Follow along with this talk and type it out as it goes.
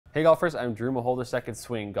Hey golfers, I'm Drew Mahowald, Second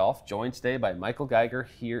Swing Golf, joined today by Michael Geiger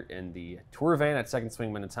here in the tour van at Second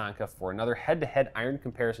Swing Minnetonka for another head-to-head iron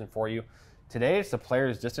comparison for you. Today it's the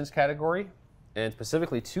player's distance category, and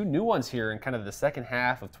specifically two new ones here in kind of the second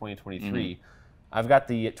half of 2023. I've got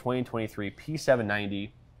the 2023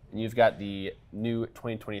 P790, and you've got the new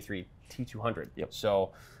 2023 T200. Yep.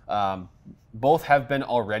 So both have been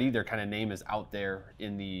already, their kind of name is out there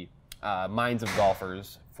in the minds of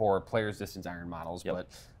golfers for players' distance iron models, Yep.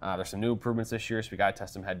 but there's some new improvements this year, so we got to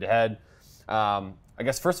test them head-to-head. I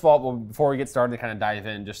guess first of all, before we get started to kind of dive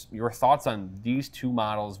in, just your thoughts on these two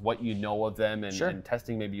models, what you know of them, and, Sure. and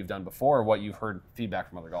testing maybe you've done before, or what you've heard feedback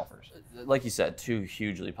from other golfers. Like you said, two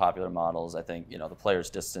hugely popular models. I think, the player's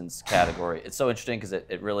distance category, it's so interesting because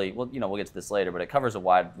it really, well, we'll get to this later, but it covers a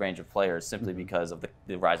wide range of players simply because of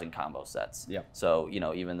the rising combo sets. Yep. So,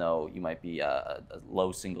 even though you might be a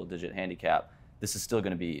low single-digit handicap, this is still going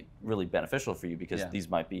to be really beneficial for you because these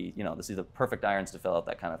might be, this is the perfect irons to fill out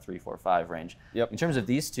that kind of 3, 4, 5 range. Yep. In terms of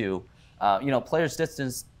these two, players'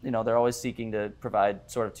 distance, they're always seeking to provide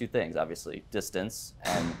sort of two things, obviously, distance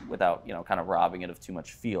and without, kind of robbing it of too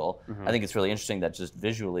much feel. I think it's really interesting that just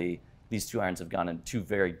visually, these two irons have gone in two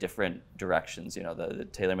very different directions. The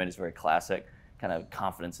TaylorMade is very classic, kind of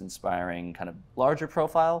confidence-inspiring, kind of larger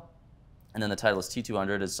profile. And then the Titleist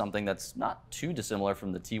T200 is something that's not too dissimilar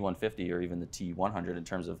from the T150 or even the T100 in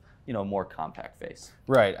terms of, more compact face.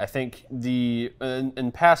 Right. I think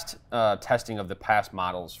in past testing of the past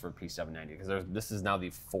models for P790, because this is now the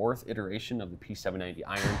 4th iteration of the P790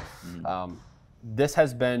 iron. This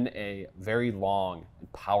has been a very long and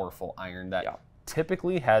powerful iron that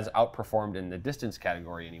typically has outperformed in the distance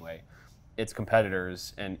category anyway its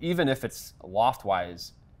competitors, and even if it's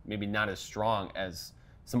loft-wise maybe not as strong as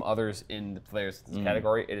some others in the players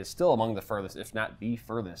category, it is still among the furthest, if not the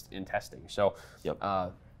furthest, in testing. So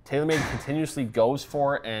TaylorMade continuously goes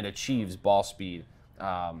for and achieves ball speed,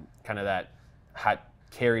 kind of that hot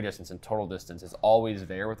carry distance and total distance is always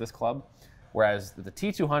there with this club. Whereas the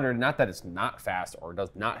T200, not that it's not fast or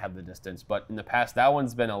does not have the distance, but in the past that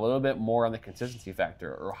one's been a little bit more on the consistency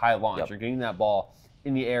factor or high launch. You're getting that ball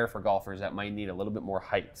in the air for golfers that might need a little bit more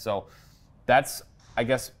height. So that's, I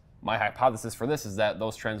guess, my hypothesis for this is that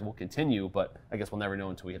those trends will continue, but I guess we'll never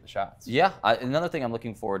know until we hit the shots. Yeah, another thing I'm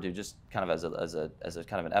looking forward to, just kind of as a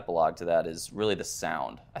kind of an epilogue to that, is really the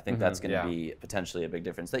sound. I think that's going to be potentially a big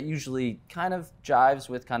difference. That usually kind of jives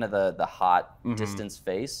with kind of the hot distance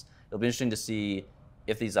face. It'll be interesting to see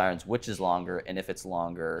if these irons, which is longer, and if it's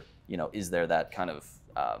longer, is there that kind of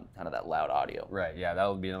that loud audio? Right. Yeah, that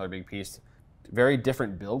would be another big piece. Very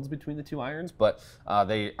different builds between the two irons, but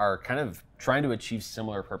they are kind of trying to achieve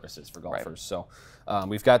similar purposes for golfers. Right. So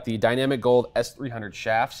we've got the Dynamic Gold S300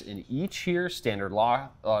 shafts in each here, standard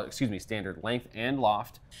length and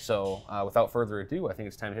loft. So without further ado, I think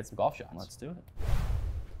it's time to hit some golf shots. Let's do it.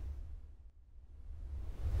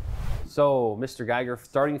 So, Mr. Geiger,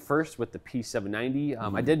 starting first with the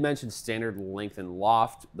P790, I did mention standard length and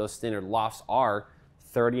loft. Those standard lofts are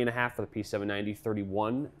 30.5 for the P790,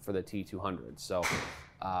 31 for the T200. So,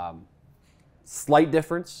 slight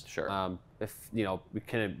difference. Sure. If we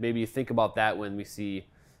can maybe think about that when we see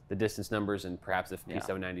the distance numbers, and perhaps if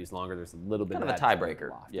P790 is longer, there's a little bit kind of a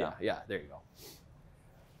tiebreaker. Yeah. There you go.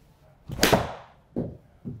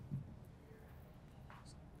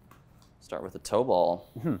 Start with the toe ball.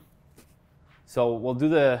 So we'll do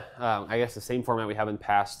the, I guess, the same format we have in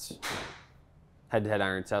past head-to-head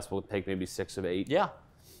iron tests. We'll take maybe 6 of 8. Yeah.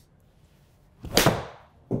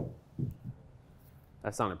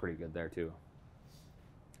 That sounded pretty good there, too.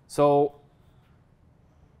 So,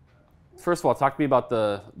 first of all, talk to me about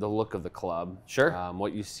the look of the club. Sure.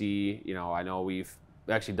 What you see, I know we've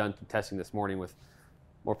actually done some testing this morning with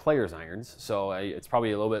more players' irons, so it's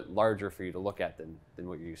probably a little bit larger for you to look at than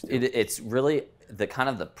what you're used to. It's really the kind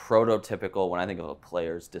of the prototypical, when I think of a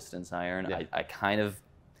player's distance iron, I kind of,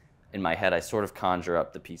 in my head, I sort of conjure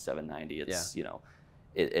up the P790. It's,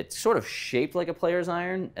 it's sort of shaped like a player's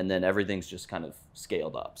iron, and then everything's just kind of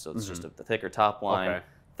scaled up. So it's just the thicker top line,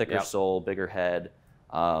 thicker sole, bigger head,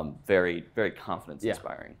 very, very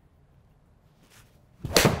confidence-inspiring.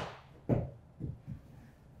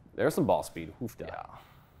 There's some ball speed. Oofda. Yeah.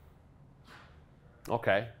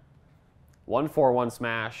 Okay. 141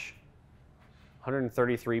 smash,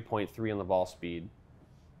 133.3 on the ball speed.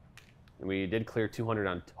 And we did clear 200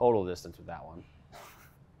 on total distance with that one.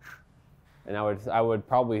 And I would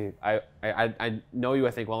probably, I know you,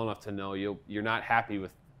 I think, well enough to know you're not happy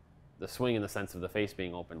with the swing in the sense of the face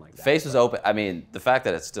being open like that. Face is open. I mean, the fact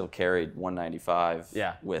that it still carried 195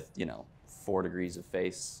 with, 4 degrees of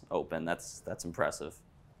face open, that's impressive.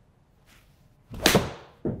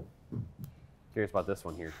 Curious about this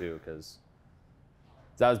one here too, because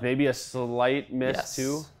that was maybe a slight miss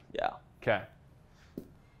too. Yeah. Okay.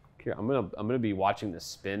 Here, I'm gonna be watching the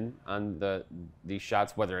spin on these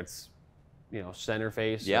shots, whether it's center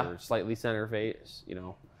face or slightly center face.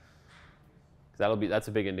 That's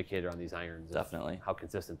a big indicator on these irons. Definitely. How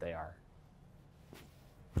consistent they are.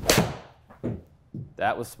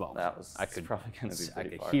 That was smoked. That was probably going to be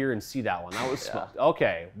pretty far. I could hear and see that one. That was smoked.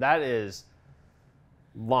 Okay, that is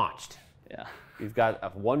launched. Yeah. We've got a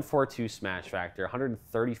 142 smash factor,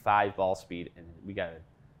 135 ball speed, and we got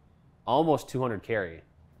almost 200 carry.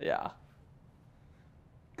 Yeah.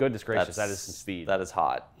 Goodness gracious, that is some speed. That is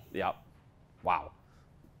hot. Yep. Wow.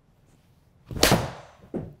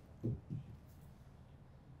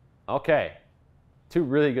 Okay. 2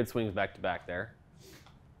 really good swings back to back there.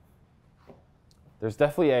 There's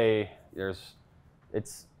definitely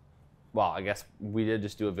well, I guess we did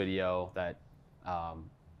just do a video that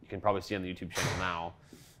you can probably see on the YouTube channel now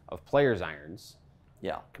of players' irons.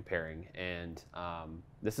 Yeah. Comparing, and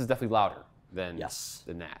this is definitely louder than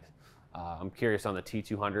that. I'm curious on the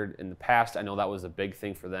T200. In the past, I know that was a big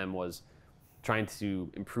thing for them, was trying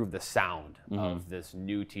to improve the sound of this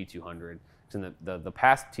new T200. And the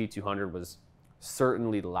past T200 was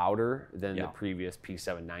certainly louder than the previous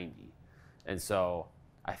P790. And so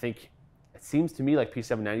I think it seems to me like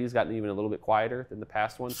P790 has gotten even a little bit quieter than the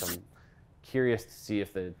past one. So I'm curious to see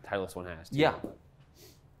if the Titleist one has too. Yeah.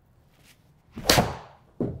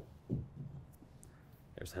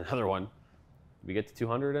 There's another one. Did we get to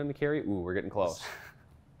 200 on the carry? Ooh, we're getting close.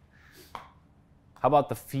 How about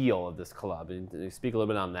the feel of this club? And speak a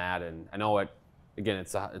little bit on that. And I know again,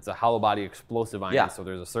 it's a hollow body explosive iron, so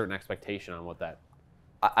there's a certain expectation on what that.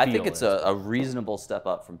 I think it's a reasonable step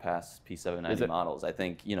up from past P790 models. I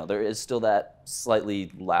think there is still that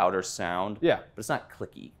slightly louder sound. Yeah. But it's not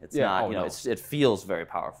clicky. It's not. It feels very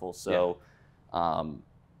powerful. So,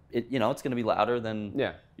 it's going to be louder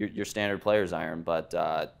than your standard player's iron, but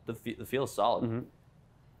the feel is solid.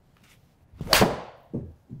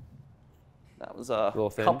 That was a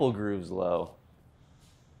couple grooves low.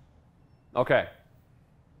 Okay.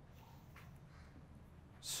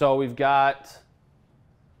 So we've got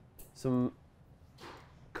some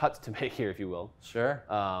cuts to make here, if you will. Sure.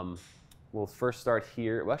 We'll first start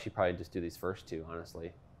here. We'll actually probably just do these first 2,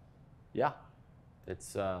 honestly. Yeah.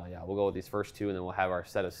 It's we'll go with these first 2, and then we'll have our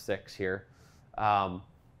set of 6 here.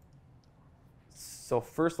 So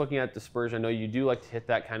first, looking at dispersion, I know you do like to hit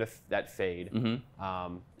that fade.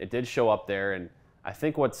 It did show up there, and I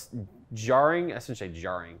think what's jarring, I shouldn't say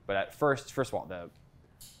jarring, but at first of all,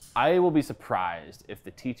 I will be surprised if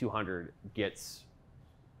the T200 gets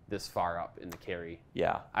this far up in the carry.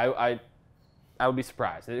 Yeah. I would be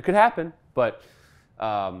surprised. It could happen, but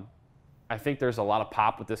I think there's a lot of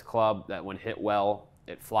pop with this club that when hit well,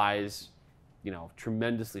 it flies,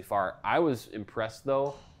 tremendously far. I was impressed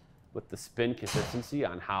though with the spin consistency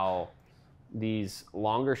on how these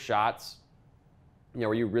longer shots,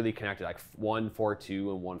 where you really connected like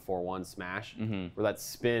 142 and 141 smash, where that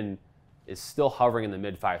spin is still hovering in the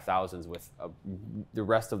mid 5,000s with the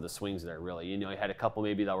rest of the swings there. Really, you had a couple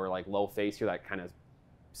maybe that were like low face here that kind of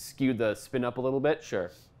skewed the spin up a little bit.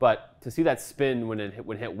 Sure. But to see that spin when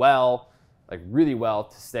hit well, like really well,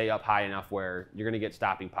 to stay up high enough where you're going to get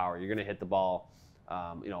stopping power, you're going to hit the ball,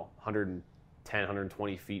 110,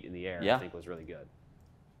 120 feet in the air, I think was really good.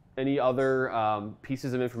 Any other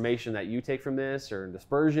pieces of information that you take from this, or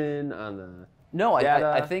dispersion on the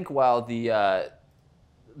data? I think while the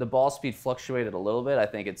ball speed fluctuated a little bit, I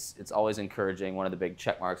think it's always encouraging. One of the big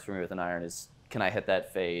check marks for me with an iron is, can I hit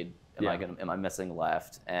that fade? Am I missing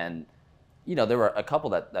left? And there were a couple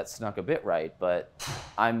that snuck a bit right, but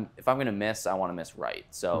if I'm going to miss, I want to miss right.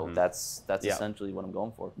 So that's essentially what I'm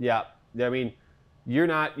going for. Yeah, I mean, you're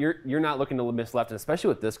not looking to miss left, and especially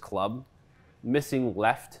with this club, missing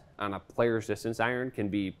left on a player's distance iron can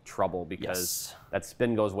be trouble because that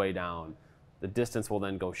spin goes way down. The distance will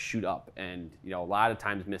then go shoot up, and a lot of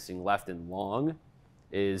times missing left and long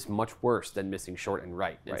is much worse than missing short and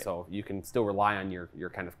right. And so you can still rely on your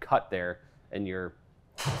kind of cut there and your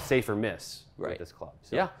safer miss with this club.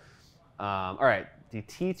 So, all right, the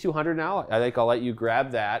T200 now. I think I'll let you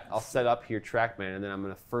grab that. I'll set up here Trackman, and then I'm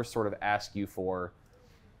going to first sort of ask you for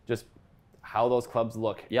just how those clubs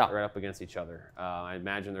look right up against each other. I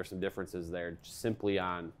imagine there's some differences there just simply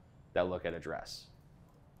on that look at address.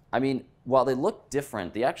 I mean, while they look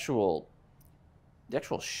different, the actual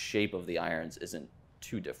shape of the irons isn't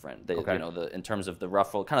too different. They, in terms of the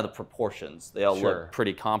ruffle, kind of the proportions, they all look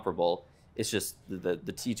pretty comparable. It's just the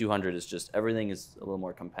T200 is just, everything is a little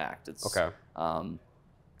more compact. It's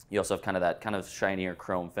you also have kind of that kind of shinier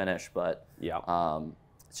chrome finish, but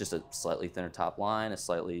It's just a slightly thinner top line, a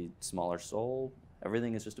slightly smaller sole.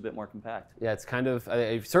 Everything is just a bit more compact. Yeah, it's kind of,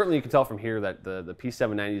 certainly you can tell from here that the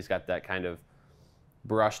P790's got that kind of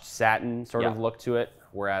brushed satin sort of look to it,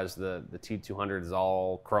 whereas the T200 is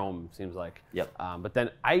all chrome, seems like. Yep. But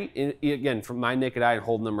then again, from my naked eye and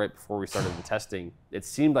holding them right before we started the testing, it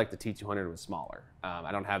seemed like the T200 was smaller.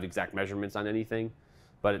 I don't have exact measurements on anything,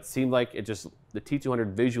 but it seemed like the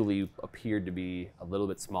T200 visually appeared to be a little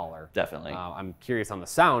bit smaller. Definitely. I'm curious on the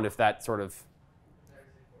sound if that sort of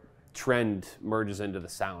trend merges into the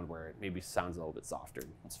sound where it maybe sounds a little bit softer.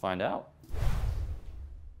 Let's find out.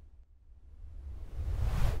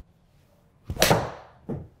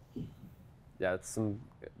 Yeah, it's some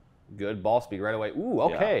good ball speed right away. Ooh,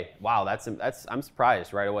 okay. Yeah. Wow, I'm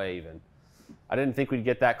surprised right away even. I didn't think we'd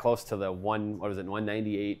get that close to the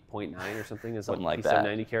 198.9 or something is something what like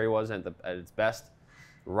P790 that. Carry was at its best.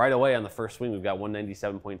 Right away on the first swing, we've got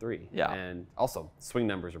 197.3. Yeah. And also, swing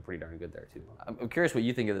numbers are pretty darn good there, too. I'm curious what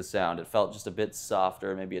you think of the sound. It felt just a bit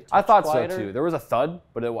softer, maybe a touch I thought quieter. so, too. There was a thud,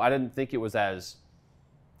 but I didn't think it was as...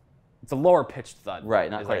 It's a lower pitched thud.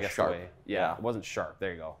 Right, not quite sharp. Yeah, it wasn't sharp.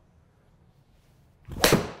 There you go.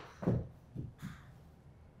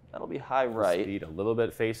 That'll be high right. Speed a little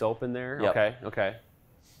bit face open there. Yep. Okay, okay.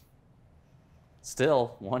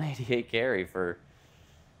 Still, 188 carry for...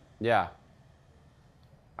 Yeah.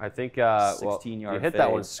 I think 16-yard you hit fade.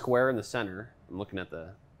 that one square in the center. I'm looking at the...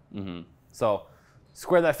 So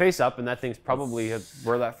square that face up, and that thing's probably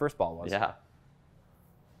where that first ball was. Yeah.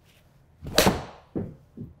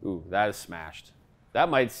 Ooh, that is smashed. That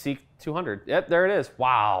might seek 200. Yep, there it is.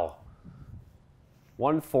 Wow.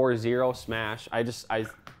 140 smash. I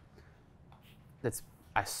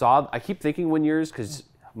keep thinking when yours, because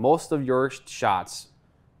most of your shots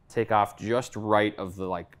take off just right of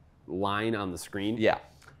the line on the screen. Yeah.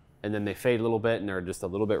 And then they fade a little bit, and they're just a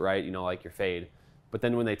little bit right, like your fade. But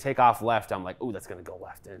then when they take off left, I'm like, oh, that's going to go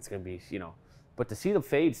left, and it's going to be, But to see the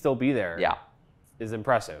fade still be there is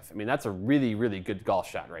impressive. I mean, that's a really, really good golf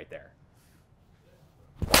shot right there.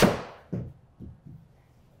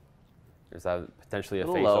 There's potentially a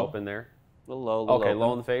face low. open there. A little low. Okay,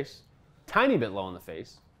 low in the face. Tiny bit low in the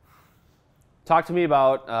face. Talk to me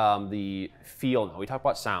about the feel now. We talked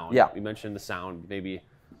about sound. Yeah. We mentioned the sound. Maybe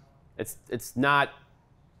it's not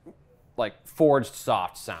like forged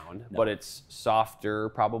soft sound, but it's softer,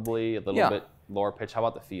 probably a little bit lower pitch. How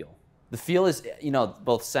about the feel? The feel is,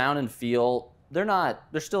 both sound and feel, they're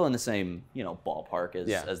still in the same, ballpark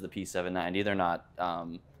as the P790. They're not,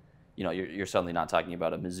 you're certainly not talking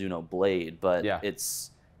about a Mizuno blade, but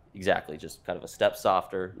it's exactly just kind of a step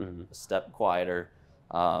softer, a step quieter,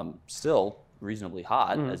 still reasonably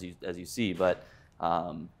hot as you see, but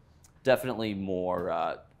definitely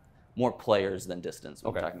more players than distance.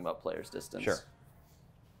 We're talking about players distance. Sure.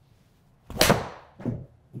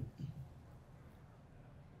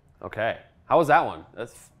 Okay. How was that one?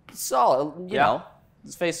 That's solid. You know,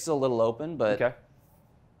 his face is still a little open, but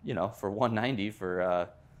for 190 for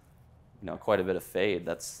quite a bit of fade,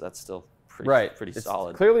 that's still pretty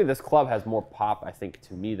solid. Clearly, this club has more pop, I think,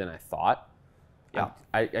 to me than I thought. Yeah.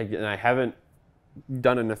 I haven't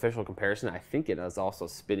done an official comparison. I think it is also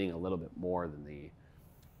spinning a little bit more than the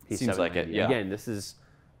P790. Seems like it. Yeah. Again, this is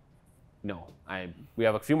we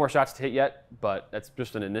have a few more shots to hit yet, but that's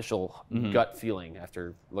just an initial gut feeling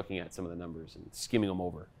after looking at some of the numbers and skimming them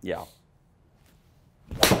over. Yeah.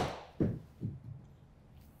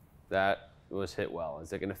 That was hit well.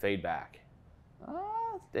 Is it going to fade back?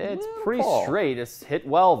 It's little pretty ball. straight. It's hit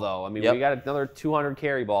well, though. I mean, we got another 200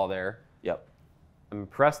 carry ball there. Yep. I'm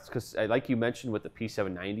impressed because, like you mentioned with the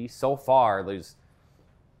P790, so far there's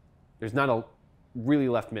not a really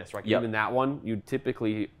left miss, right? Even that one, you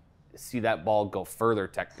typically see that ball go further.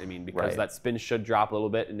 Because that spin should drop a little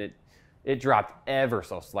bit, and it dropped ever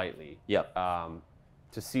so slightly. Yep.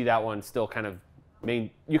 To see that one still kind of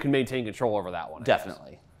you can maintain control over that one.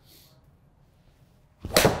 Definitely.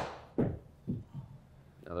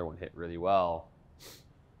 Another one hit really well.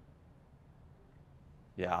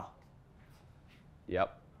 Yeah.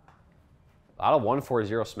 Yep. A lot of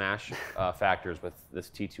 140 smash factors with this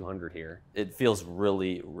T200 here. It feels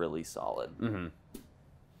really, really solid. Mm-hmm.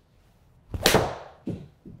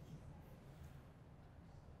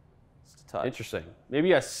 Just a touch. Interesting.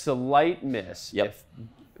 Maybe a slight miss, if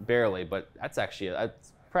barely, but that's actually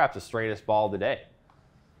that's perhaps the straightest ball of the day.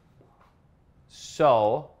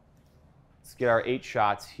 So let's get our 8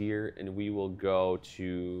 shots here, and we will go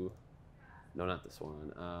to. No, not this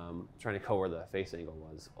one. Trying to go where the face angle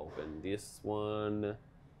was open. This one.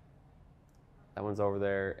 That one's over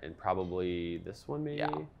there, and probably this one maybe.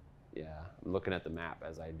 Yeah. I'm looking at the map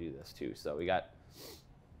as I do this too. So we've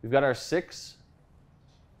got our 6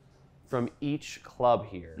 from each club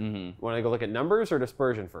here. Want to go look at numbers or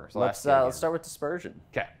dispersion first? Let's start with dispersion.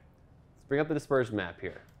 Okay. Let's bring up the dispersion map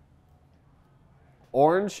here.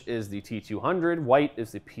 Orange is the T200. White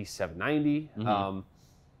is the P790.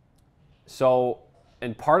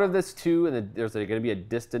 And part of this too, and there's going to be a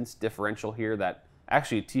distance differential here that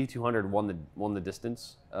actually T200 won the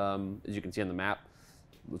distance, as you can see on the map.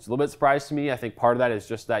 It's a little bit surprised to me. I think part of that is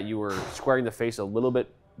just that you were squaring the face a little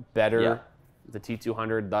bit better, the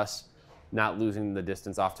T200, thus not losing the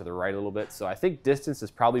distance off to the right a little bit. So I think distance is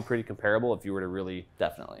probably pretty comparable if you were to really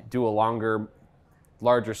do a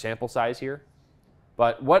larger sample size here.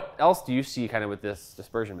 But what else do you see kind of with this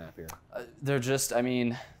dispersion map here? They're just, I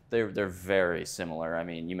mean, they're very similar. I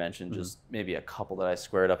mean, you mentioned just maybe a couple that I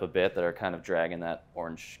squared up a bit that are kind of dragging that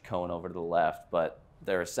orange cone over to the left, but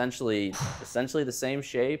they're essentially the same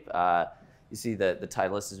shape. You see that the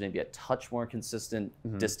Titleist is maybe a touch more consistent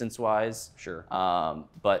distance-wise. Sure.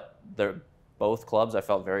 But both clubs I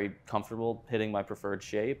felt very comfortable hitting my preferred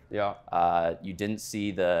shape. Yeah. You didn't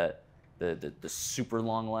see the super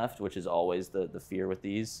long left, which is always the fear with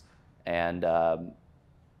these, and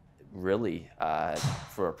really,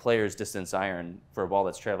 for a player's distance iron, for a ball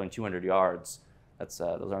that's traveling 200 yards, those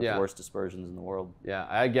aren't the worst dispersions in the world. Yeah,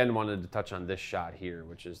 I again wanted to touch on this shot here,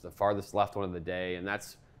 which is the farthest left one of the day, and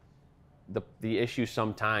that's the issue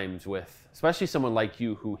sometimes with, especially someone like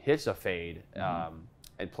you who hits a fade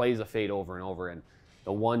and plays a fade over and over, and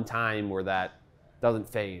the one time where that doesn't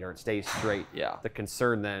fade or it stays straight, the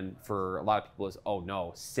concern then for a lot of people is, oh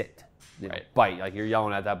no, sit, bite, like you're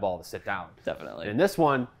yelling at that ball to sit down. Definitely. And in this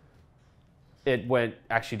one, it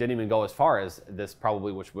didn't even go as far as this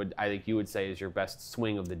probably, which I think you would say is your best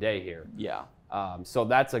swing of the day here. Yeah. So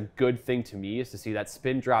that's a good thing to me, is to see that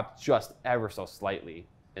spin drop just ever so slightly,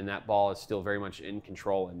 and that ball is still very much in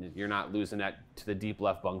control, and you're not losing that to the deep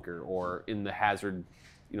left bunker or in the hazard,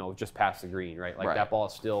 just past the green, right? Like that ball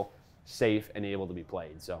is still safe and able to be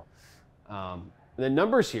played. So the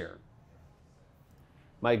numbers here,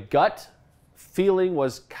 my gut feeling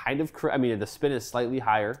was kind of, the spin is slightly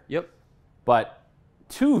higher. Yep. But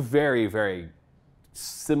two very, very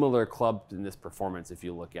similar clubs in this performance, if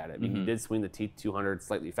you look at it. I mean, he did swing the T200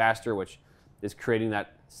 slightly faster, which is creating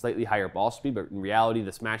that slightly higher ball speed. But in reality,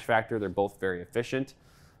 the smash factor, they're both very efficient.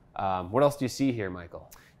 What else do you see here,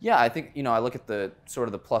 Michael? Yeah, I think, I look at the sort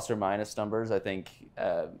of the plus or minus numbers. I think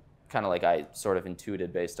kind of like I sort of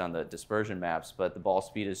intuited based on the dispersion maps, but the ball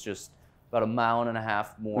speed is just about 1.5 miles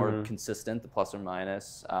more consistent, the plus or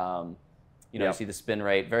minus. You see the spin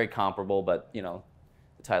rate, very comparable, but, the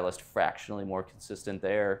Titleist fractionally more consistent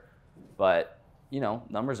there. But,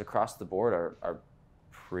 numbers across the board are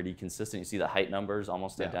pretty consistent. You see the height numbers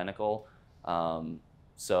almost identical.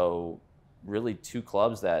 So really two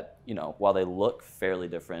clubs that, while they look fairly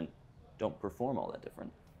different, don't perform all that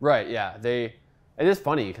different. Right, yeah. It is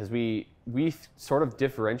funny because we sort of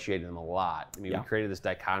differentiated them a lot. We created this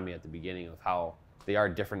dichotomy at the beginning of how they are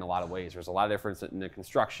different in a lot of ways. There's a lot of difference in the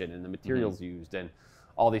construction and the materials used and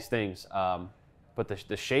all these things. But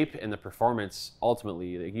the shape and the performance,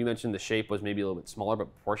 ultimately, like you mentioned, the shape was maybe a little bit smaller, but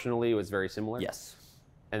proportionally it was very similar. Yes.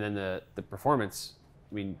 And then the performance,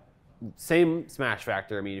 same smash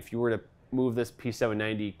factor. If you were to move this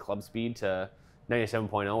P790 club speed to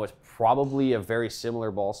 97.0, it's probably a very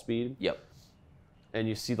similar ball speed. Yep. And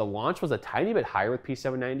you see the launch was a tiny bit higher with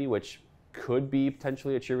P790, which could be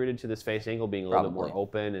potentially attributed to this face angle being a little bit more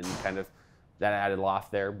open and kind of that added loft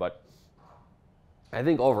there. But I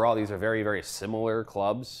think overall these are very, very similar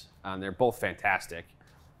clubs. They're both fantastic.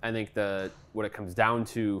 I think what it comes down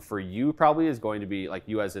to for you probably is going to be, like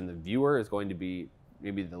you as in the viewer, is going to be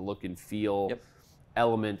maybe the look and feel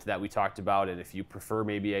element that we talked about. And if you prefer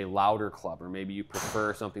maybe a louder club or maybe you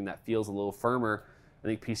prefer something that feels a little firmer, I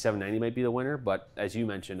think P790 might be the winner, but as you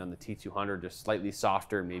mentioned on the T200, just slightly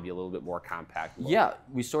softer, maybe a little bit more compact. Yeah,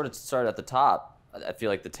 we sort of started at the top. I feel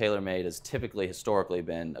like the TaylorMade has typically, historically,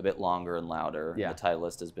 been a bit longer and louder. Yeah. The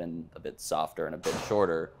Titleist has been a bit softer and a bit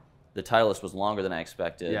shorter. The Titleist was longer than I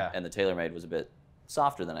expected, and the TaylorMade was a bit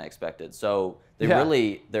softer than I expected. So they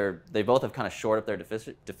they both have kind of shored up their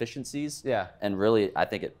deficiencies. Yeah. And really, I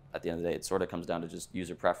think at the end of the day, it sort of comes down to just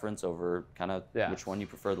user preference over kind of which one you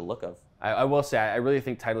prefer the look of. I will say, I really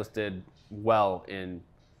think Titleist did well in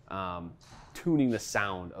tuning the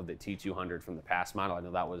sound of the T200 from the past model. I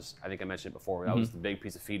know that was, I think I mentioned it before, that was the big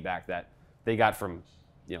piece of feedback that they got from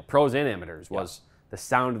pros and amateurs, was the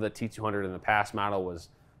sound of the T200 in the past model was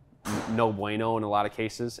no bueno in a lot of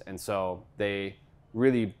cases. And so they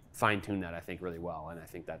really fine-tuned that, I think, really well. And I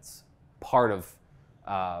think that's part of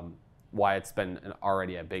why it's been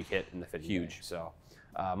already a big hit in the 50 Huge. So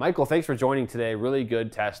Michael, thanks for joining today. Really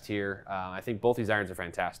good test here. I think both these irons are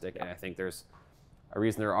fantastic, and I think there's a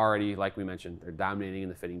reason they're already, like we mentioned, they're dominating in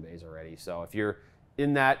the fitting bays already. So if you're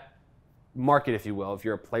in that market, if you will, if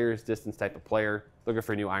you're a player's distance type of player, looking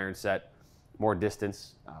for a new iron set, more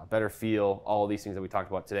distance, better feel, all of these things that we talked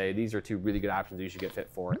about today, these are two really good options that you should get fit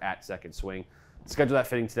for at Second Swing. Schedule that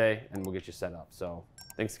fitting today, and we'll get you set up. So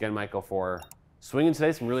thanks again, Michael, for swinging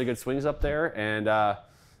today. Some really good swings up there, and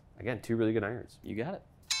again, two really good irons. You got it.